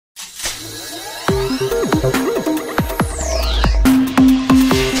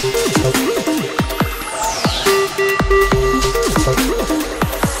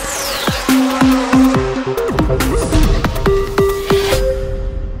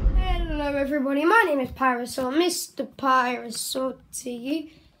everybody, my name is Pyrosaur, Mr. Pyrosaur to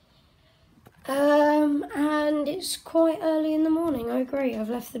you. And it's quite early in the morning. I agree, I've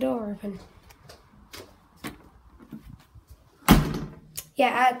left the door open.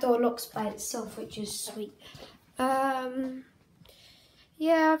 Yeah, our door locks by itself, which is sweet. Yeah,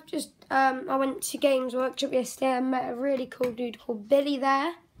 I went to Games Workshop yesterday and met a really cool dude called Billy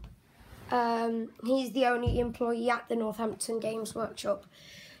there. He's the only employee at the Northampton Games Workshop.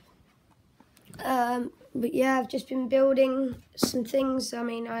 But yeah, I've just been building some things. I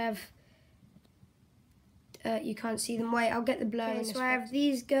mean, I have, you can't see them, wait, I'll get the blur. Okay, so I have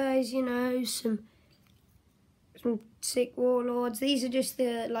these guys, you know, some sick warlords. These are just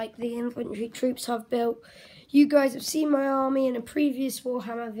the infantry troops I've built. You guys have seen my army in a previous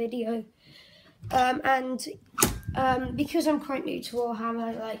Warhammer video. Because I'm quite new to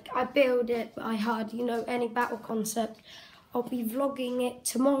Warhammer, I build it by hard, you know, any battle concept. I'll be vlogging it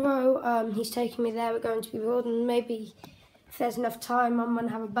tomorrow. He's taking me there. We're going to be building. Maybe if there's enough time, I'm going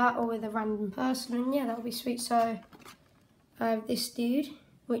to have a battle with a random person. And yeah, that'll be sweet. So I have this dude,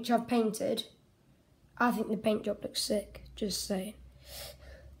 which I've painted. I think the paint job looks sick, just saying.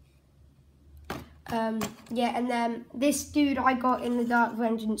 Yeah, and then this dude I got in the Dark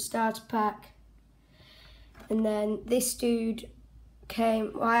Vengeance starter pack. And then this dude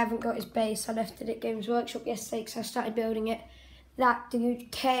came, well, I haven't got his base, I left it at Games Workshop yesterday because I started building it. That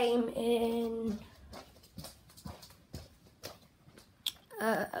dude came in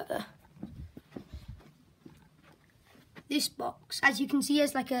this box. As you can see,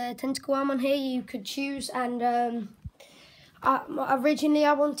 there's like a tentacle arm on here you could choose, and originally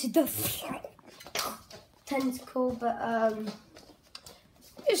I wanted the tentacle, but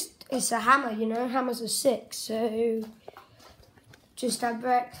it's a hammer, you know, hammers are sick, so just had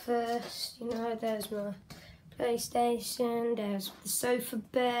breakfast, you know, there's my PlayStation, there's the sofa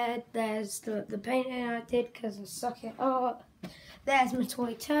bed, there's the painting I did because I suck at art, there's my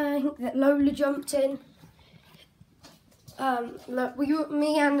toy tank that Lola jumped in. Look,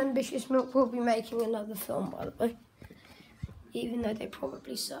 me and Ambitious Milk will be making another film, by the way, even though they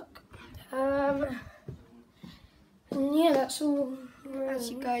probably suck. And yeah, that's all.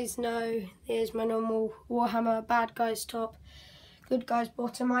 As you guys know, here's my normal Warhammer bad guys top, good guys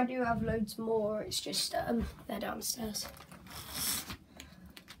bottom. I do have loads more, it's just they're downstairs.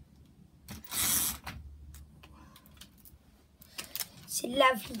 It's a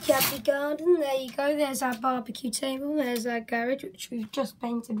lovely lovely garden. There you go, there's our barbecue table, there's our garage which we've just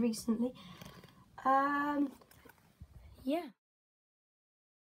painted recently. Yeah.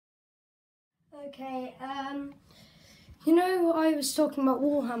 Okay, you know, I was talking about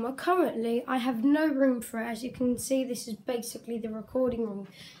Warhammer. Currently, I have no room for it. As you can see, this is basically the recording room.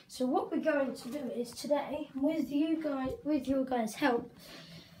 So what we're going to do is today, with your guys' help,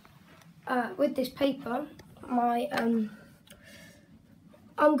 with this paper, I'm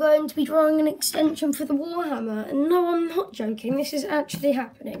going to be drawing an extension for the Warhammer. And no, I'm not joking. This is actually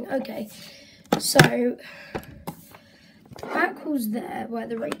happening. Okay, so the back wall's there, where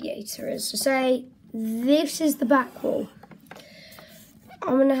the radiator is. So say this is the back wall.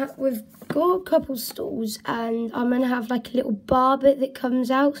 We've got a couple stalls, and I'm gonna have like a little bar bit that comes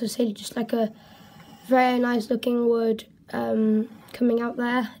out. So say just like a very nice looking wood coming out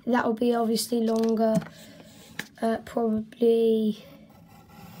there. That'll be obviously longer, probably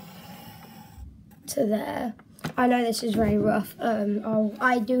to there. I know this is very rough. I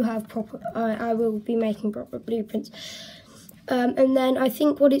will be making proper blueprints. And then I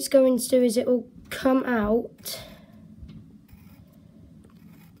think what it's going to do is it will come out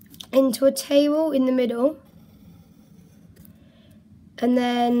into a table in the middle, and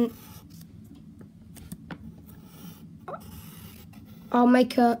then I'll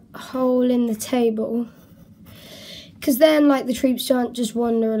make a hole in the table, because then the troops can't just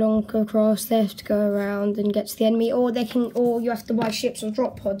wander along across. They have to go around and get to the enemy, or you have to buy ships or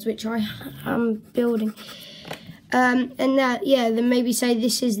drop pods, which I am building. And that, yeah, then maybe say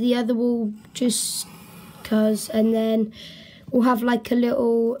this is the other wall, just cause, and then we'll have like a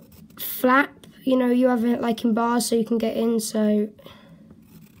little flap, you know, you have it like in bars so you can get in, so,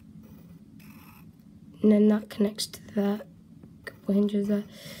 and then that connects to that, couple hinges there.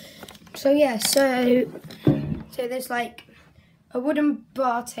 So yeah, so there's like a wooden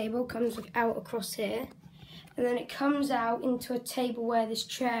bar table comes out across here, and then it comes out into a table where this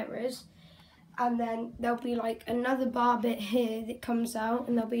chair is. And then there'll be like another bar bit here that comes out,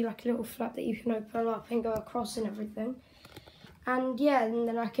 and there'll be like a little flap that you can open up and go across and everything. And yeah, and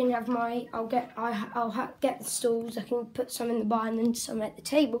then I can have I'll get the stools. I can put some in the bar and then some at the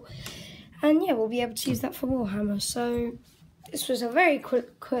table. And yeah, we'll be able to use that for Warhammer. So this was a very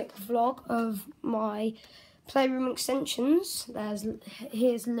quick vlog of my playroom extensions.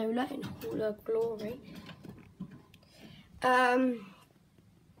 Here's Lola in all her glory.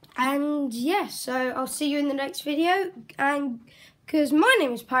 And yeah, so I'll see you in the next video. And because my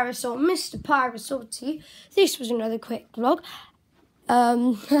name is Pyrosalt, Mr. Pyrosalty, this was another quick vlog.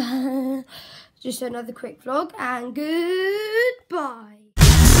 Just another quick vlog, and goodbye.